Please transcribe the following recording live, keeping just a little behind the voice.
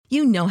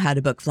You know how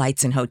to book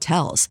flights and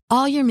hotels.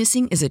 All you're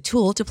missing is a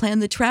tool to plan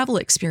the travel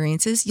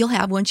experiences you'll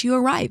have once you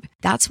arrive.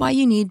 That's why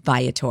you need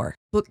Viator.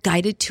 Book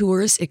guided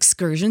tours,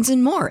 excursions,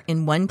 and more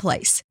in one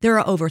place. There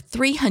are over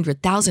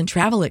 300,000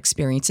 travel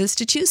experiences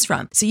to choose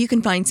from, so you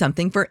can find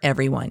something for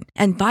everyone.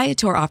 And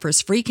Viator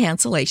offers free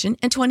cancellation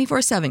and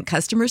 24/7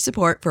 customer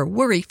support for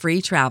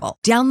worry-free travel.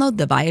 Download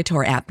the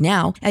Viator app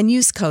now and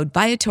use code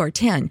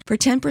Viator10 for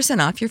 10%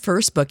 off your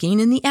first booking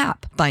in the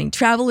app. Find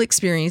travel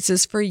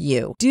experiences for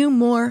you. Do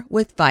more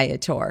with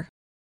Viator.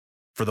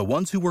 For the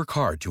ones who work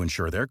hard to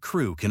ensure their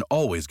crew can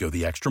always go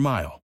the extra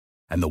mile,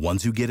 and the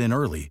ones who get in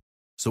early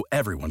so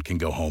everyone can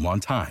go home on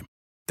time,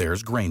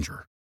 there's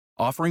Grainger,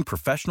 offering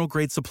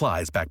professional-grade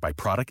supplies backed by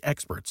product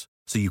experts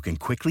so you can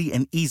quickly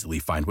and easily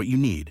find what you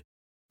need.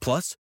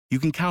 Plus, you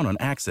can count on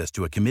access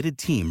to a committed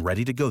team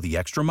ready to go the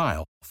extra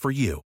mile for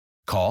you.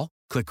 Call,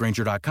 click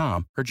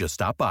Grainger.com, or just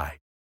stop by.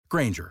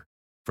 Grainger,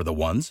 for the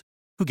ones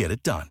who get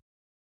it done.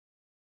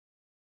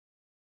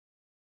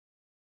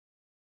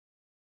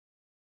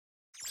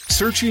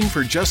 Searching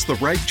for just the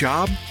right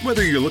job?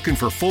 Whether you're looking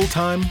for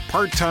full-time,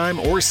 part-time,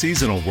 or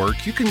seasonal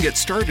work, you can get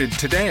started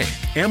today.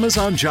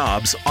 Amazon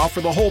Jobs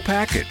offer the whole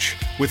package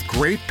with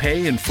great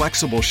pay and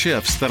flexible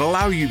shifts that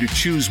allow you to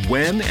choose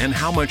when and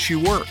how much you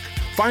work.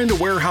 Find a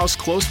warehouse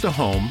close to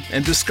home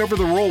and discover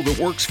the role that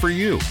works for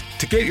you.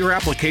 To get your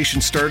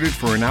application started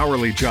for an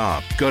hourly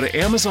job, go to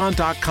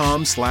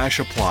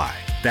amazon.com/apply.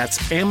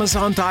 That's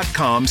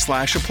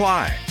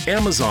amazon.com/apply.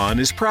 Amazon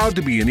is proud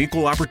to be an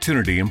equal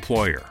opportunity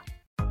employer.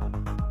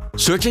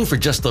 Searching for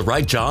just the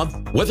right job?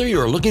 Whether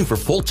you're looking for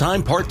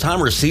full-time,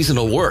 part-time, or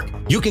seasonal work,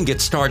 you can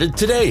get started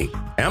today.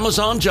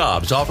 Amazon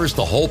Jobs offers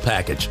the whole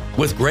package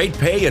with great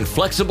pay and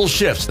flexible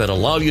shifts that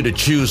allow you to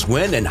choose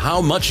when and how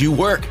much you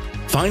work.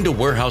 Find a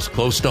warehouse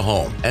close to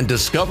home and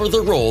discover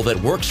the role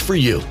that works for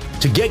you.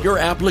 To get your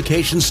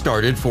application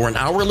started for an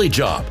hourly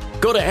job,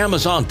 go to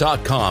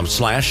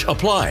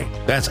amazon.com/apply.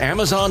 That's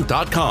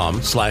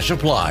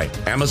amazon.com/apply.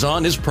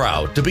 Amazon is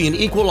proud to be an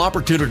equal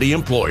opportunity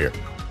employer.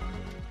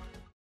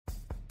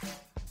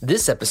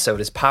 This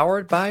episode is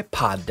powered by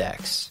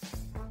Poddex.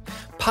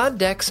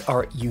 Poddex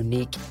are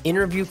unique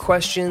interview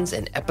questions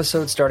and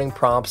episode starting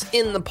prompts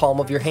in the palm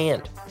of your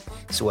hand.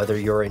 So whether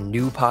you're a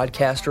new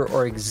podcaster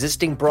or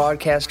existing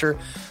broadcaster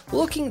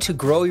looking to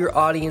grow your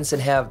audience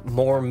and have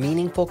more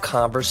meaningful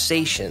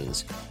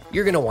conversations,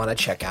 you're going to want to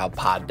check out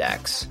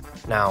Poddex.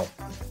 Now,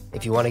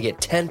 if you want to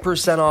get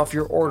 10% off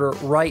your order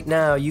right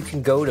now, you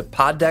can go to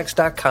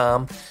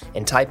poddex.com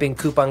and type in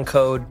coupon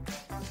code,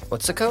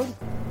 what's the code?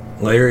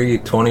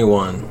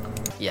 Larry21.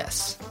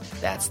 Yes,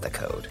 that's the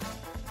code.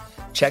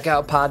 Check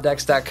out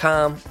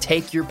poddex.com.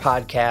 Take your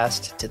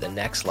podcast to the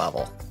next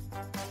level.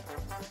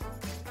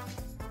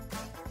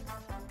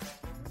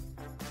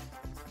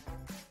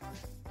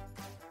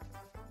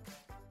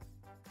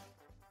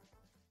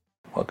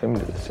 Welcome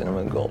to the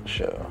Cinema Gold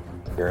Show,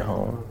 your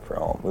home for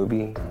all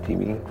movie,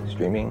 TV,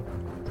 streaming,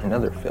 and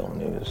other film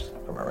news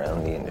from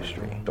around the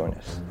industry. Join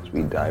us as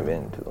we dive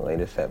into the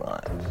latest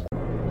headlines.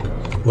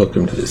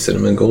 Welcome to the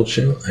Cinema Gold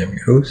Show. I'm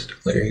your host,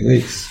 Larry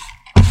Leese.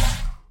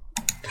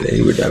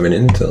 Today we're diving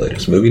into the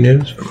latest movie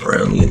news from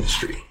around the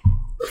industry.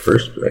 But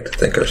first, we'd like to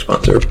thank our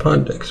sponsor,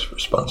 Poddex, for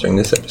sponsoring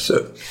this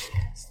episode.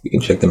 You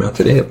can check them out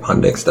today at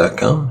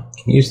poddex.com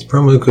and use the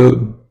promo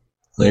code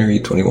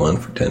Larry21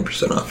 for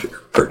 10% off your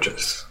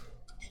purchase.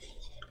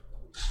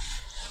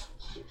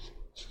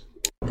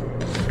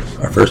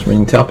 Our first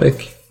main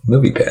topic,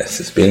 MoviePass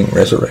is being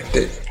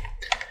resurrected.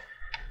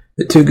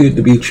 The Too Good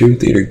to Be True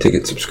theater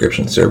ticket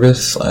subscription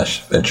service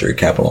 / venture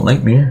capital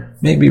nightmare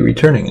may be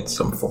returning in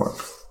some form.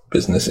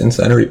 Business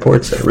Insider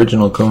reports that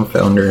original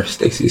co-founder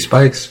Stacy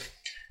Spikes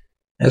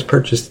has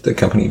purchased the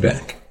company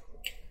back.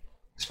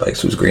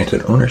 Spikes was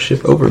granted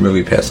ownership over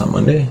MoviePass on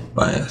Monday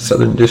by a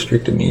Southern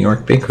District of New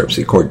York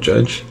bankruptcy court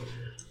judge,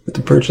 with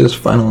the purchase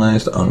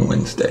finalized on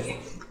Wednesday.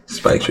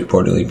 Spikes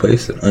reportedly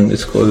placed an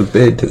undisclosed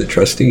bid to the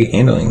trustee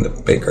handling the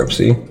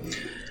bankruptcy.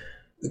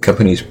 The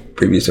company's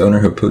previous owner,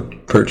 who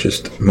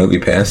purchased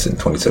MoviePass in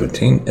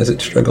 2017, as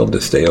it struggled to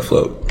stay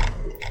afloat.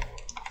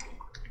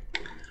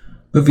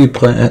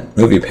 MoviePass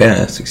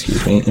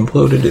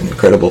imploded in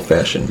incredible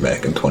fashion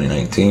back in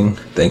 2019,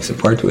 thanks in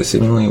part to a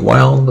seemingly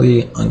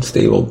wildly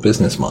unstable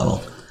business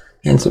model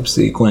and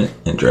subsequent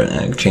and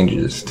dramatic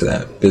changes to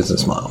that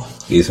business model.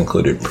 These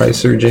included price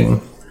surging,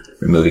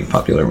 removing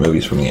popular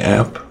movies from the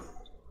app,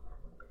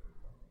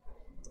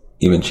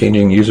 even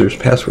changing users'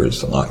 passwords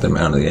to lock them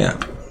out of the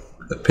app.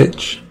 The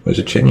pitch was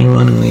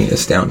genuinely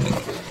astounding.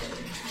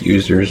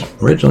 Users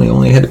originally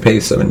only had to pay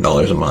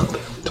 $7 a month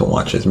to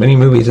watch as many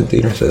movies in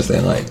theaters as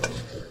they liked.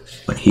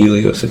 When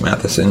Helios and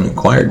Matheson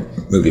acquired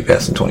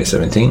MoviePass in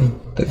 2017,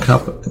 the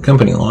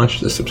company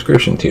launched a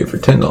subscription tier for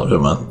 $10 a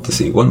month to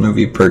see one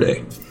movie per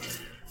day.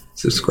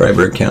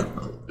 Subscriber count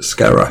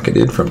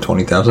skyrocketed from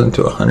 20,000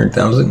 to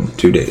 100,000 in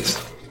 2 days.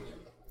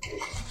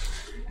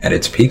 At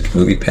its peak,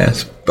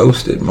 MoviePass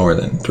boasted more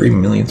than 3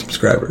 million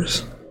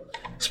subscribers.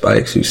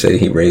 Spikes, who said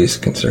he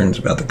raised concerns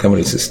about the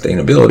company's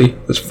sustainability,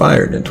 was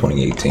fired in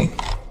 2018.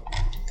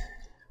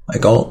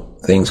 Like all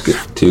things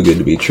too good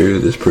to be true,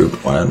 this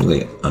proved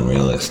wildly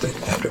unrealistic.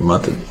 After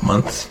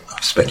months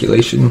of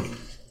speculation,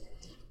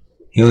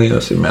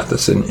 Helios and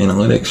Matheson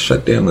Analytics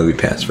shut down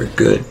MoviePass for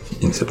good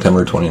in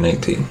September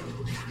 2019.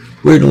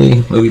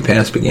 Weirdly,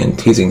 MoviePass began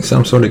teasing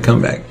some sort of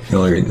comeback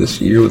earlier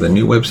this year with a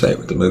new website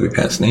with the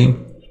MoviePass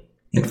name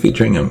and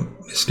featuring a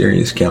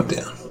mysterious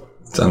countdown.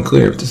 It's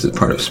unclear if this is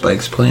part of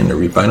Spike's plan to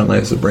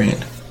revitalize the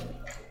brand.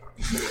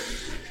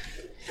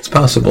 It's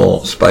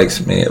possible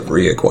Spike's may have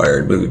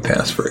reacquired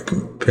MoviePass for a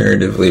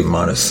comparatively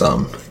modest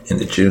sum in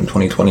the June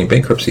 2020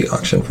 bankruptcy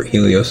auction for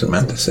Helios and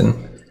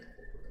Matheson.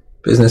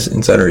 Business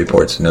Insider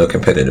reports no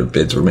competitive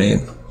bids were made.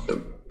 The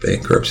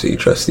bankruptcy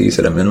trustees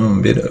had a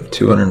minimum bid of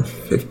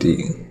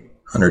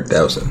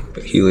 $250,000,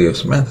 but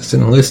Helios and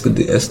Matheson listed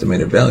the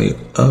estimated value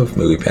of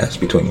MoviePass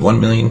between $1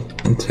 million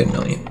and $10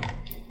 million.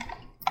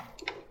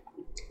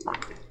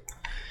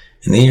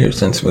 In the years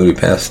since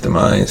MoviePass'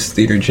 demise,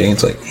 theater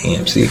chains like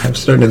AMC have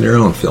started their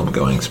own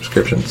film-going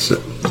subscription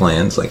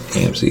plans like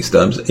AMC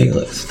Stubs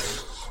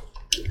A-List.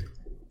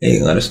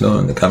 Hey, let us know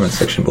in the comments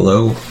section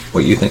below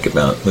what you think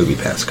about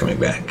MoviePass coming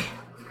back.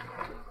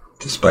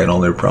 Despite all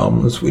their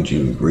problems, would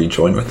you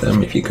rejoin with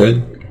them if you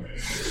could?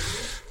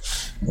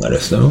 Let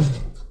us know.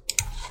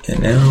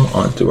 And now,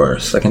 on to our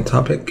second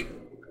topic.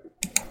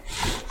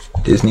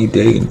 Disney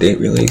day and date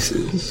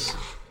releases.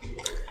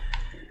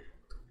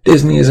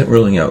 Disney isn't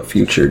ruling out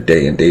future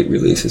day and date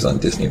releases on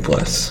Disney+.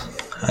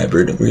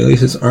 Hybrid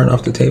releases aren't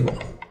off the table.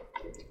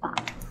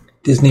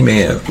 Disney may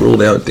have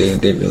ruled out day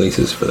and date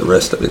releases for the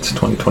rest of its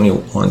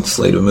 2021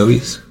 slate of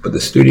movies, but the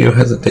studio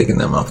hasn't taken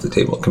them off the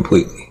table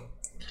completely.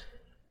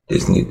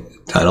 Disney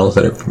titles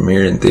that have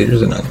premiered in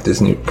theaters and on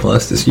Disney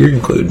Plus this year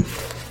include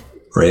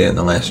Raya and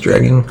the Last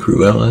Dragon,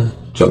 Cruella,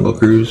 Jungle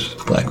Cruise,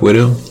 Black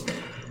Widow.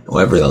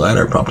 However, the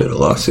latter prompted a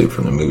lawsuit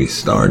from the movie's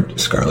star,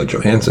 Scarlett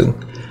Johansson,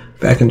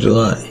 back in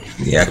July.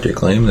 The actor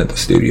claimed that the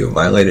studio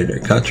violated her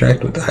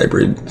contract with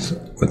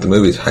the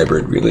movie's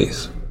hybrid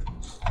release.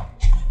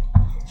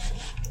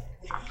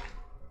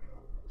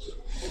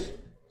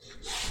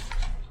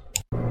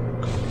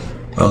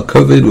 While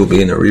COVID will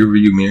be in the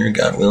rearview mirror,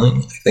 God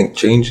willing, I think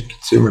change in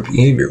consumer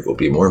behavior will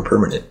be more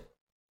permanent.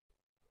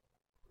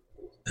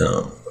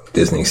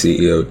 Disney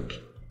CEO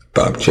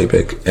Bob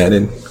Chapek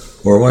added,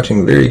 "We're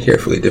watching very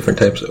carefully different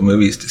types of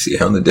movies to see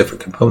how the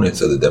different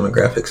components of the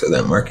demographics of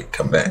that market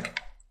come back."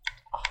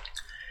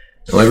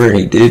 However,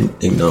 he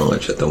did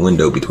acknowledge that the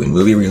window between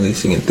movie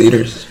releasing in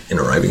theaters and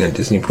arriving on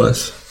Disney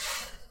Plus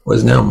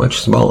was now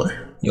much smaller.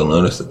 You'll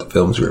notice that the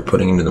films we are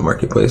putting into the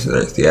marketplace that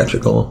are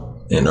theatrical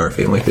and our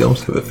family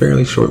films have a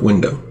fairly short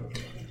window.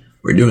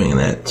 We're doing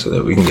that so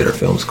that we can get our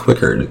films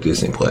quicker to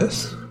Disney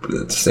Plus, but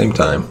at the same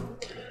time,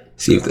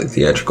 see if the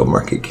theatrical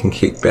market can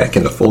kick back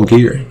into full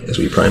gear as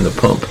we prime the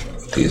pump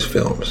with these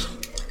films.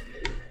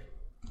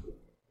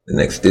 The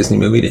next Disney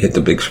movie to hit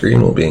the big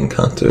screen will be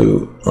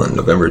Encanto on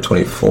November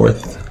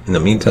 24th. In the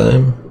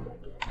meantime,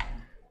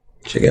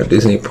 check out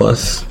Disney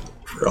Plus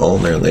for all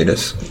their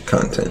latest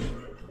content.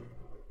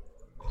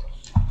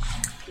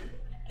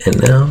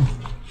 And now,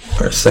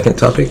 our second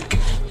topic.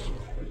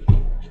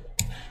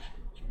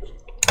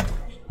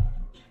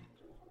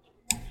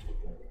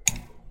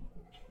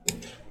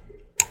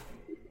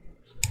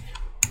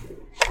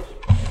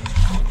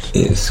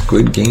 Is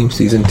Squid Game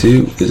Season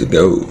 2 is a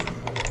go.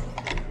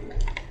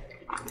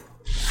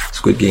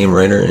 Squid Game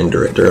writer and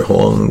director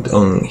Hwang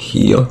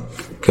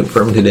Dong-hyuk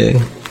confirmed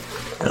today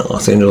at a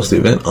Los Angeles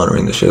event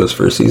honoring the show's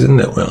first season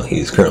that while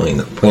he's currently in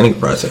the planning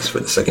process for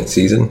the second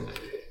season,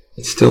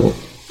 it's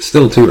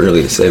still too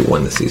early to say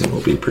when the season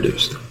will be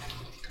produced.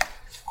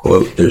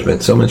 Quote, "There's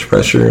been so much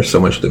pressure, so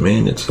much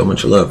demand, and so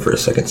much love for a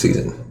second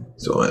season,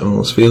 so I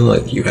almost feel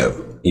like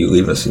you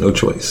leave us no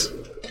choice.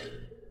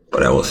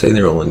 But I will say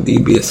there will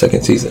indeed be a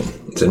second season.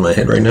 It's in my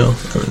head right now.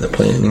 I'm in the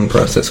planning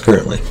process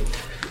currently.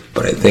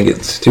 But I think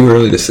it's too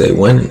early to say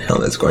when and how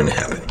that's going to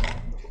happen."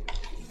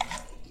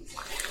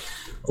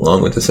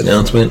 Along with this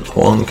announcement,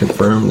 Hwang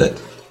confirmed that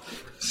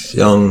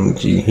Sung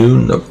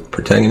Ji-hoon, the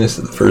protagonist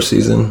of the first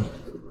season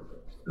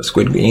of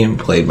Squid Game,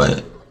 played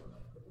by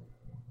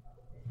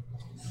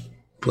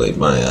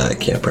I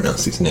can't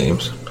pronounce these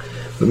names,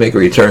 would make a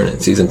return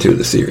in season 2 of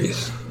the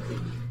series.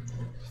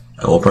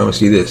 "I will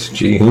promise you this,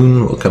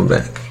 Ji-hoon will come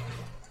back.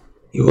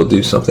 He will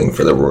do something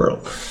for the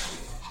world."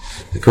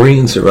 The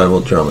Korean survival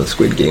drama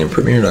Squid Game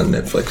premiered on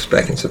Netflix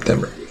back in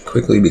September. It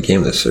quickly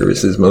became the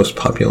service's most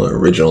popular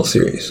original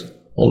series,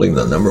 holding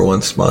the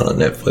 #1 spot on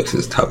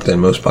Netflix's top 10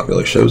 most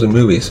popular shows and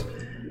movies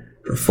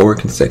for 4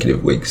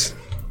 consecutive weeks.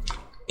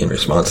 In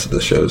response to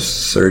the show's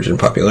surge in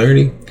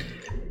popularity,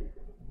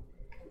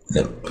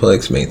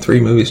 Netflix made 3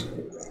 movies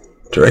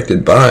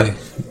directed by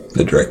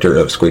the director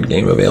of Squid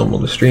Game available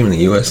to stream in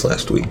the US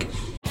last week.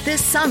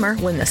 This summer,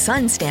 when the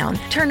sun's down,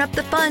 turn up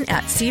the fun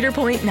at Cedar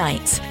Point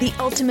Nights. The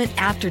ultimate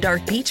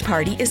after-dark beach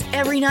party is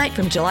every night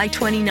from July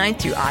 29th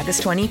through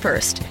August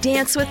 21st.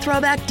 Dance with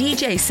throwback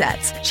DJ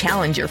sets,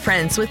 challenge your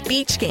friends with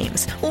beach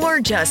games, or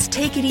just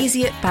take it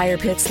easy at fire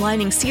pits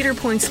lining Cedar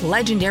Point's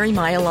legendary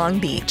mile-long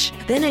beach.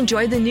 Then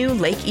enjoy the new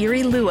Lake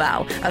Erie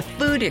Luau, a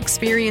food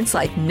experience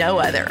like no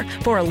other.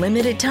 For a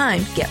limited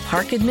time, get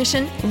park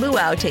admission,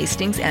 luau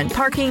tastings, and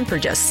parking for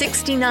just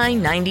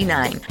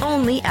 $69.99.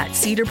 Only at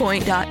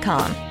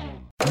cedarpoint.com.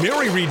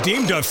 Mary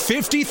redeemed a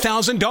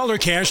 $50,000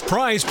 cash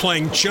prize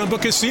playing Chumba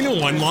Casino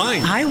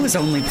online. I was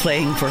only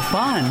playing for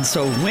fun,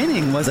 so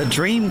winning was a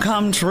dream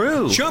come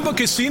true. Chumba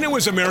Casino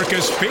is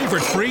America's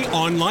favorite free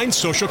online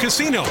social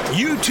casino.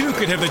 You too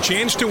could have the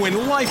chance to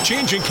win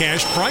life-changing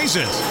cash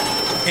prizes.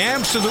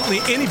 Absolutely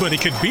anybody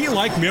could be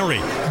like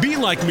Mary. Be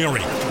like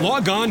Mary.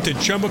 Log on to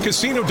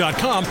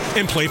ChumbaCasino.com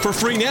and play for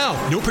free now.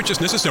 No purchase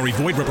necessary.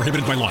 Void where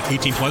prohibited by law.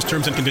 18 plus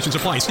terms and conditions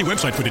apply. See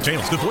website for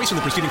details. The voice in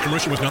the preceding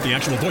commercial was not the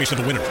actual voice of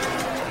the winner.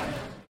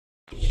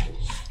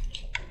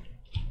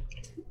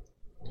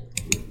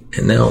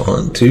 And now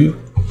on to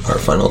our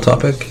final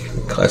topic,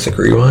 Classic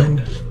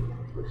Rewind,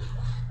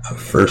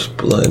 First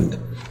Blood,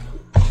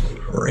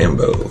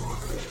 Rambo.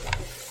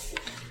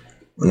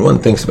 When one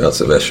thinks about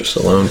Sylvester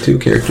Stallone, two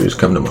characters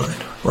come to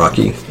mind,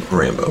 Rocky and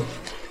Rambo.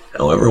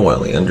 However, while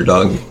the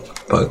underdog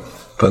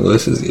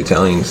Puglis is the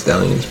Italian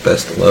stallion's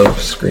best-loved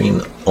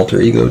screen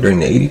alter ego during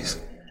the 80s,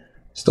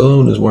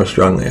 Stallone is more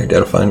strongly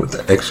identified with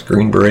the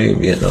ex-Green Beret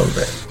Vietnam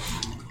vet.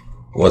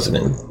 It wasn't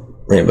in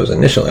Rambo's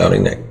initial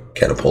outing that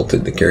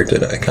catapulted the character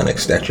to iconic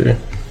stature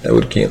that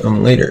would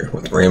come later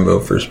with Rambo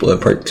First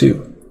Blood Part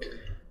 2,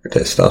 a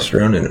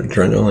testosterone and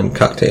adrenaline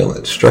cocktail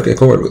that struck a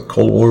chord with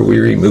Cold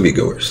War-weary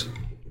moviegoers.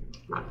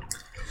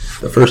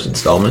 The first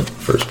installment,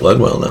 First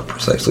Blood, while not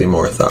precisely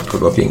more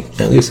thought-provoking,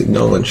 at least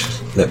acknowledged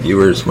that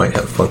viewers might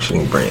have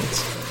functioning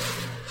brains.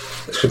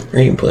 The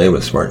screenplay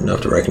was smart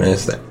enough to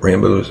recognize that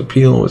Rambo's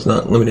appeal was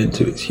not limited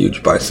to his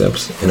huge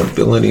biceps and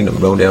ability to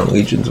mow down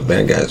legions of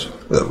bad guys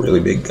with a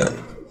really big gun.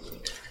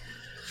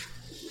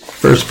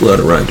 First Blood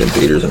arrived in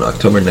theaters in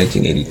October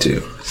 1982,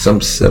 some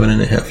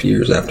 7.5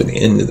 years after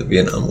the end of the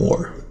Vietnam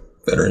War.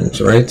 Veterans'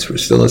 rights were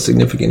still a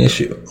significant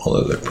issue,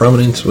 although their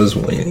prominence was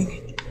waning.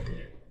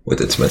 With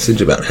its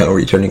message about how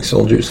returning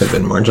soldiers had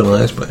been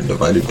marginalized by a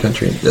divided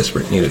country in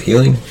desperate need of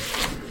healing,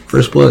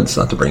 First Blood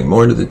sought to bring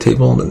more to the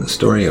table than the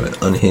story of an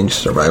unhinged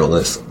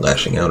survivalist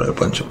lashing out at a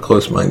bunch of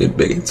close-minded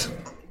bigots.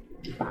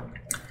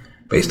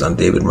 Based on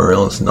David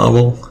Morrell's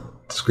novel,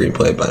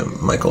 screenplay by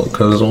Michael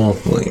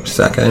Kozel, William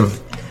Sackheim,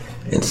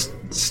 and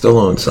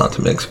Stallone sought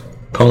to mix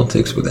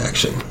politics with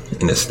action.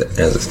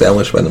 As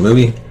established by the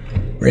movie,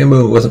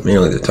 Rambo wasn't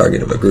merely the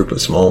target of a group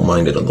of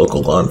small-minded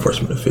local law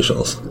enforcement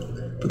officials,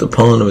 but the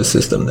pawn of a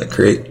system that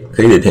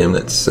created him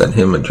that set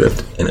him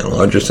adrift in a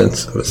larger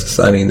sense of a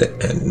society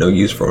that had no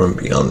use for him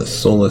beyond the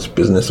soulless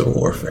business of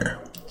warfare.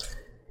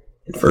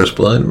 In First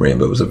Blood,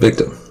 Rambo was a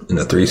victim. In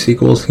the 3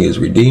 sequels, he is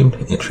redeemed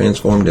and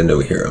transformed into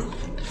a hero.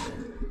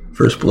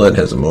 First Blood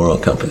has a moral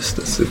compass.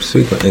 The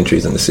subsequent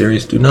entries in the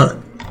series do not.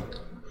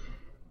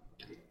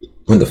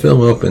 When the film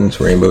opens,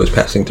 Rambo is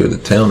passing through the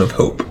town of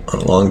Hope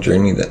on a long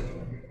journey that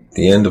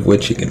the end of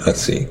which he cannot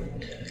see.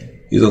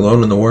 He's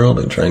alone in the world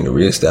and trying to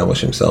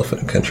reestablish himself in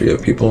a country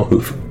of people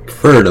who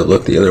prefer to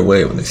look the other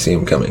way when they see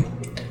him coming.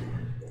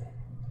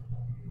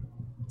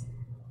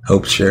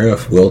 Hope's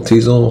sheriff, Will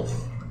Teasel,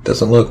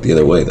 doesn't look the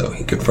other way though.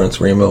 He confronts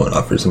Rambo and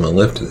offers him a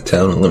lift to the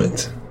town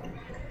limits,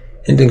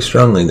 hinting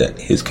strongly that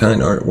his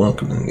kind aren't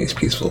welcome in these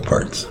peaceful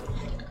parts.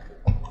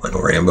 When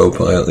Rambo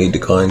politely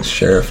declines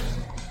Sheriff's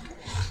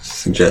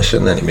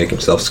suggestion that he make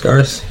himself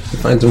scarce, he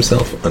finds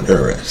himself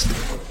under arrest.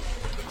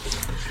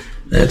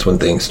 That's when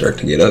things start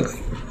to get ugly.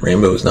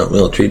 Rambo is not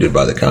well treated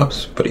by the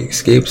cops, but he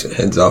escapes and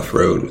heads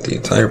off-road with the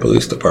entire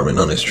police department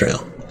on his trail.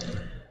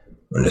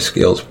 When the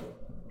skills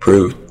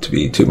prove to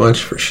be too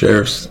much for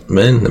sheriff's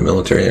men, the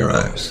military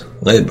arrives,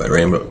 led by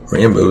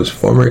Rambo's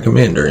former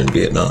commander in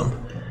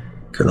Vietnam,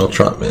 Colonel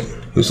Trotman,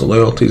 whose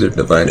loyalties are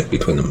divided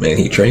between the men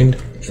he trained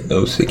and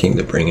those seeking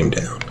to bring him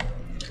down.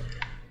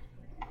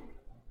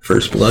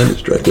 First Blood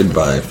is directed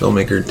by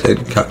filmmaker Ted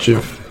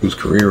Kotcheff, whose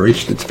career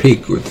reached its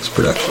peak with this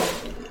production.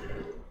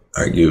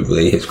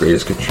 Arguably, his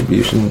greatest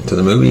contribution to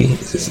the movie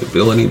is his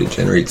ability to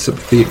generate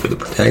sympathy for the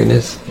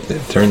protagonist and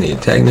to turn the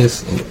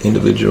antagonists into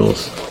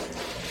individuals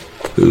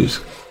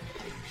whose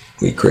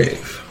we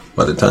crave.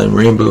 By the time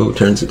Rambo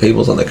turns the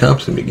tables on the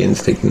cops and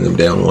begins taking them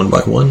down one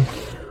by one,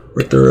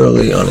 we're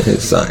thoroughly on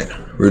his side,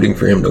 rooting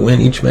for him to win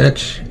each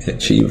match and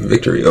achieve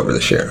victory over the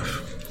sheriff.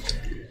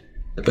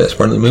 The best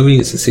part of the movie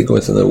is the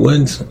sequence in the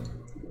woods,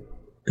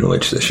 in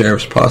which the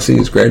sheriff's posse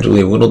is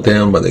gradually whittled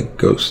down by the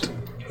ghost,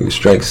 who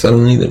strikes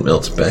suddenly then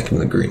melts back into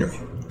the greenery.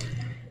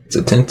 It's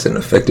a tense and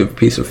effective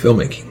piece of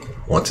filmmaking.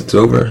 Once it's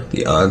over,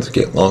 the odds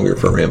get longer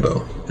for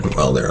Rambo, and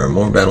while there are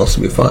more battles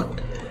to be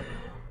fought,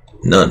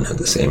 none have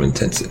the same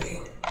intensity.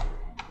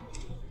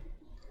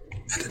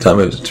 At the time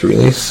of its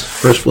release,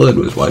 First Blood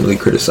was widely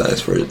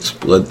criticized for its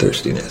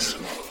bloodthirstiness.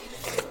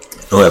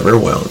 However,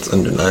 while it's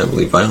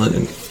undeniably violent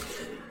and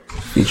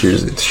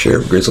features its share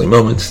of grisly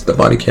moments, the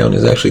body count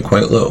is actually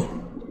quite low.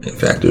 In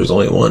fact, there's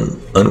only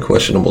one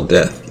unquestionable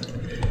death.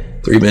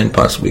 3 men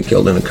possibly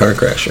killed in a car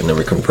crash are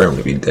never confirmed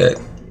to be dead.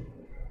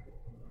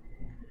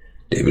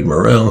 David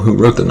Morrell, who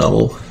wrote the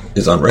novel,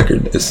 is on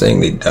record as saying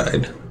they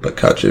died, but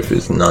Kotcheff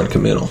is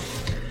non-committal.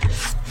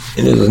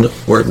 It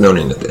is worth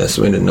noting that the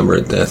estimated number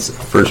of deaths in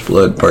First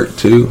Blood Part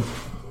 2,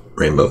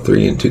 Rambo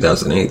 3, and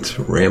 2008's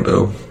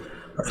Rambo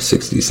are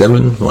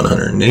 67,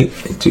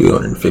 108, and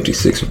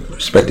 256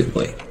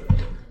 respectively.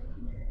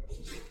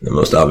 The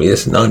most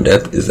obvious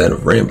non-death is that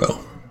of Rambo.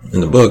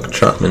 In the book,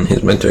 Trotman,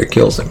 his mentor,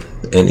 kills him.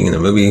 The ending in the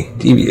movie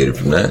deviated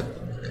from that,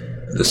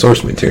 the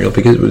source material,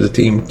 because it was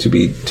deemed to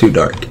be too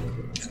dark.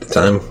 At the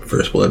time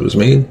First Blood was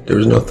made, there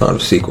was no thought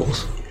of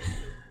sequels.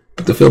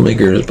 But the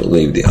filmmakers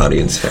believed the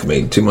audience had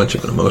made too much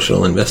of an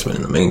emotional investment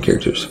in the main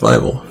character's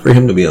survival for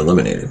him to be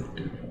eliminated,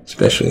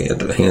 especially at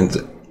the hands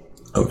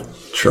of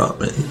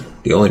Trotman,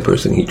 the only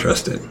person he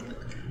trusted.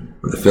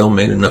 When the film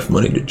made enough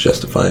money to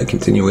justify a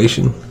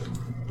continuation,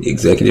 the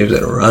executives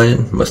at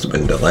Orion must have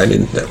been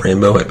delighted that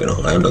Rambo had been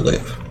allowed to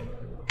live.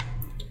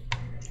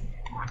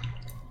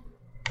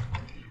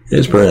 It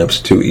is perhaps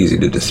too easy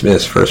to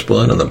dismiss First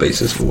Blood on the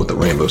basis of what the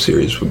Rambo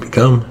series would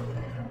become,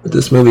 but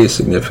this movie is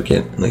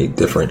significantly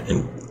different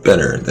and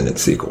better than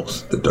its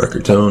sequels. The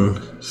darker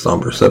tone,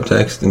 somber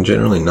subtext, and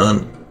generally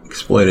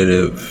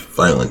non-exploitative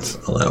violence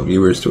allow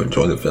viewers to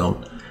enjoy the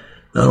film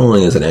not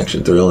only as an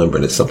action thriller,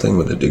 but as something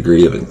with a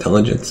degree of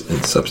intelligence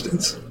and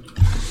substance.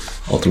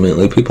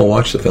 Ultimately, people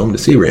watch the film to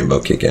see Rambo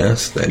kick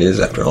ass. That is,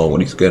 after all,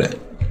 what he's good at.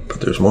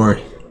 But there's more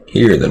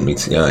here than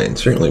meets the eye, and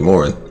certainly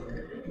more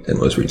than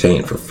was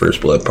retained for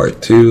First Blood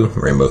Part 2,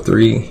 Rambo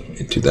 3,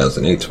 and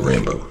 2008's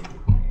Rambo.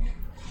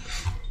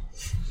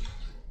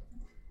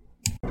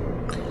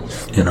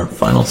 In our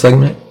final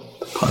segment,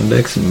 the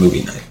Poddex and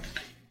Movie Night.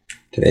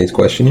 Today's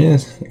question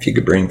is, if you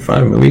could bring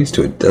 5 movies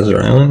to a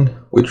desert island,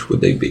 which would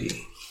they be?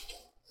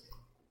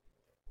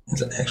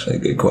 That's actually a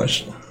good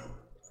question.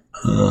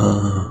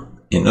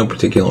 In no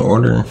particular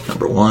order.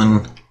 Number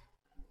 1,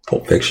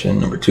 Pulp Fiction.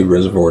 Number 2,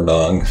 Reservoir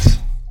Dogs.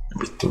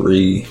 Number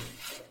 3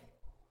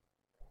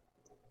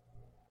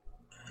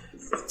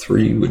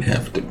 would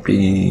have to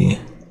be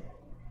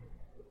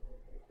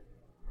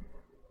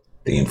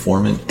The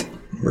Informant.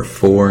 Number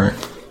 4,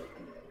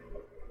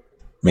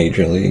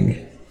 Major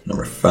League.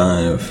 Number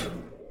 5,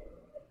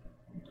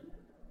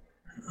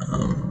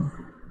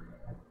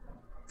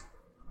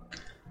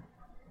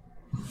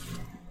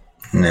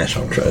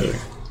 National Treasure.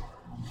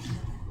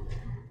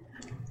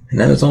 And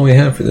that is all we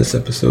have for this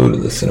episode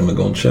of the Cinema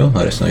Gold Show.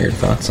 Let us know your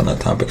thoughts on the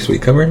topics we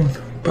covered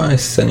by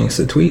sending us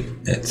a tweet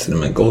at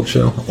Cinema Gold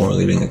Show or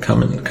leaving a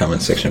comment in the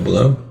comment section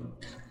below.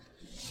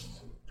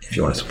 If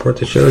you want to support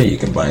the show, you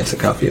can buy us a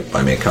coffee at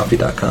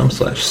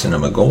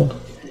buymeacoffee.com/cinemagold.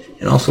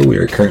 And also, we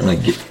are currently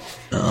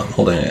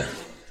holding a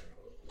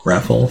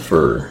raffle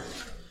for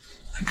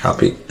a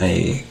copy of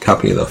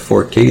the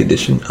 4K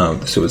edition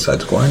of The Suicide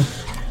Squad.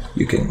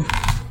 You can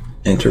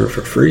enter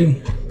for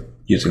free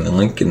using the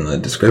link in the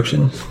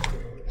description.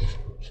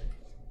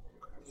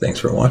 Thanks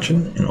for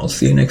watching, and we'll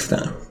see you next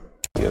time.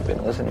 You have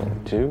been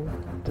listening to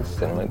The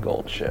Cinema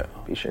Gold Show.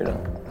 Be sure to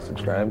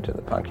subscribe to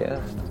the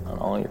podcast on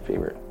all your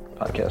favorite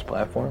podcast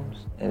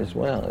platforms, as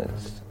well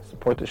as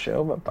support the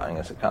show by buying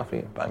us a coffee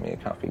at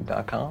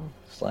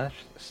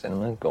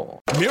buymeacoffee.com/cinemagold.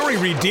 Mary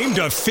redeemed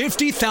a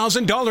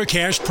 $50,000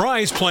 cash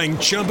prize playing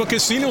Chumba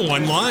Casino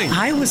online.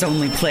 I was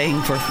only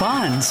playing for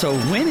fun, so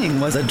winning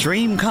was a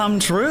dream come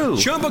true.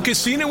 Chumba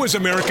Casino is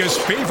America's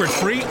favorite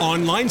free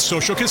online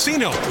social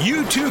casino.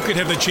 You too could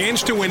have the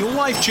chance to win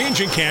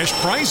life-changing cash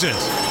prizes.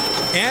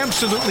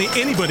 Absolutely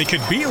anybody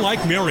could be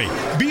like Mary.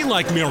 Be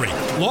like Mary.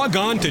 Log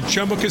on to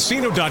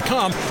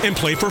ChumbaCasino.com and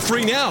play for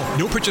free now.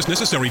 No purchase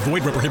necessary.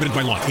 Void where prohibited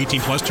by law. 18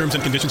 plus terms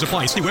and conditions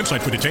apply. See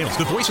website for details.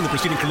 The voice in the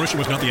preceding commercial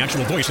was not the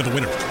actual voice of the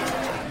winner.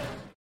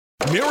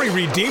 Mary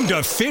redeemed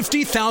a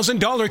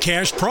 $50,000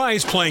 cash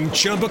prize playing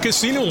Chumba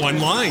Casino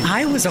online.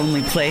 I was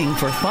only playing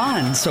for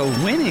fun, so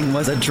winning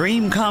was a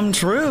dream come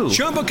true.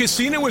 Chumba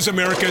Casino is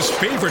America's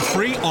favorite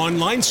free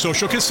online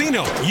social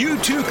casino. You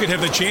too could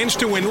have the chance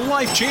to win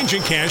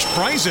life-changing cash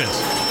prizes.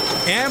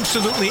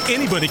 Absolutely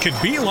anybody could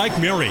be like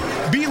Mary.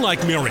 Be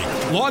like Mary.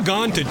 Log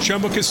on to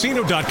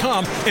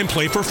ChumbaCasino.com and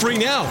play for free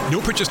now. No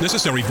purchase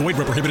necessary. Void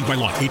where prohibited by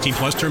law. 18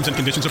 plus terms and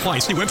conditions apply.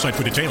 See website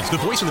for details. The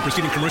voice in the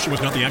preceding commercial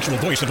was not the actual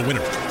voice of the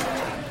winner.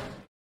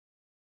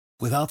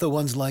 Without the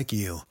ones like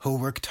you, who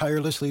work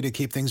tirelessly to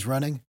keep things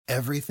running,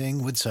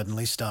 everything would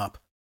suddenly stop.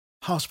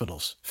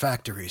 Hospitals,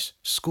 factories,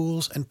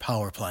 schools, and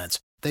power plants,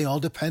 they all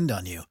depend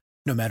on you.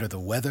 No matter the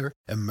weather,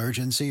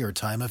 emergency, or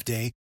time of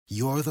day,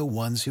 you're the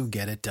ones who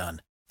get it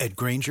done. At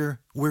Grainger,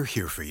 we're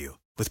here for you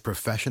with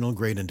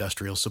professional-grade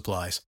industrial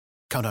supplies.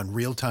 Count on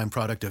real-time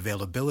product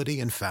availability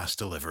and fast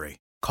delivery.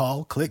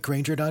 Call, click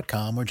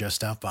Grainger.com, or just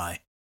stop by.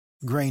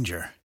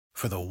 Grainger,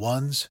 for the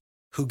ones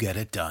who get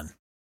it done.